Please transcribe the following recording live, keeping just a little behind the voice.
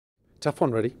Tough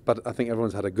one, really, but I think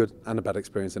everyone's had a good and a bad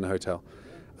experience in a hotel.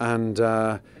 And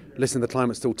listen, the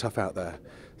climate's still tough out there.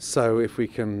 So if we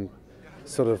can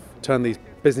sort of turn these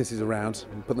businesses around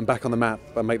and put them back on the map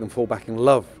and make them fall back in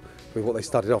love with what they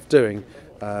started off doing,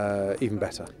 even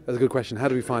better. That's a good question. How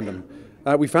do we find them?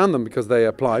 We found them because they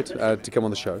applied to come on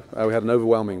the show. We had an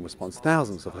overwhelming response,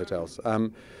 thousands of hotels.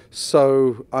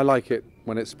 So I like it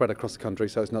when it's spread across the country,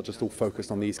 so it's not just all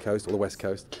focused on the East Coast or the West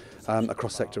Coast,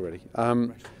 across sector really.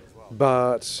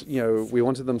 But you know, we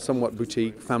wanted them somewhat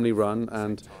boutique, family-run,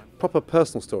 and proper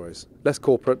personal stories, less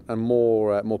corporate and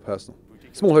more personal.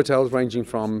 Small hotels ranging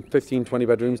from 15, 20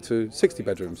 bedrooms to 60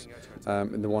 bedrooms,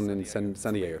 in the one in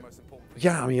San Diego.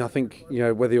 Yeah, I mean, I think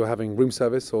whether you're having room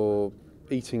service or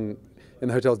eating in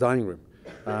the hotel's dining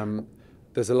room,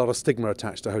 there's a lot of stigma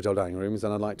attached to hotel dining rooms,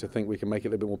 and I'd like to think we can make it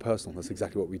a little bit more personal. That's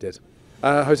exactly what we did.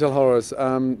 Hotel horrors,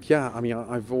 yeah, I mean,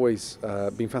 I've always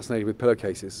been fascinated with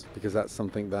pillowcases, because that's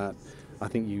something that I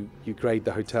think you grade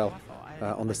the hotel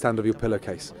on the standard of your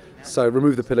pillowcase. So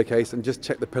remove the pillowcase and just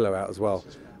check the pillow out as well.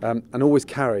 And always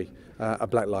carry a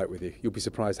black light with you. You'll be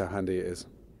surprised how handy it is.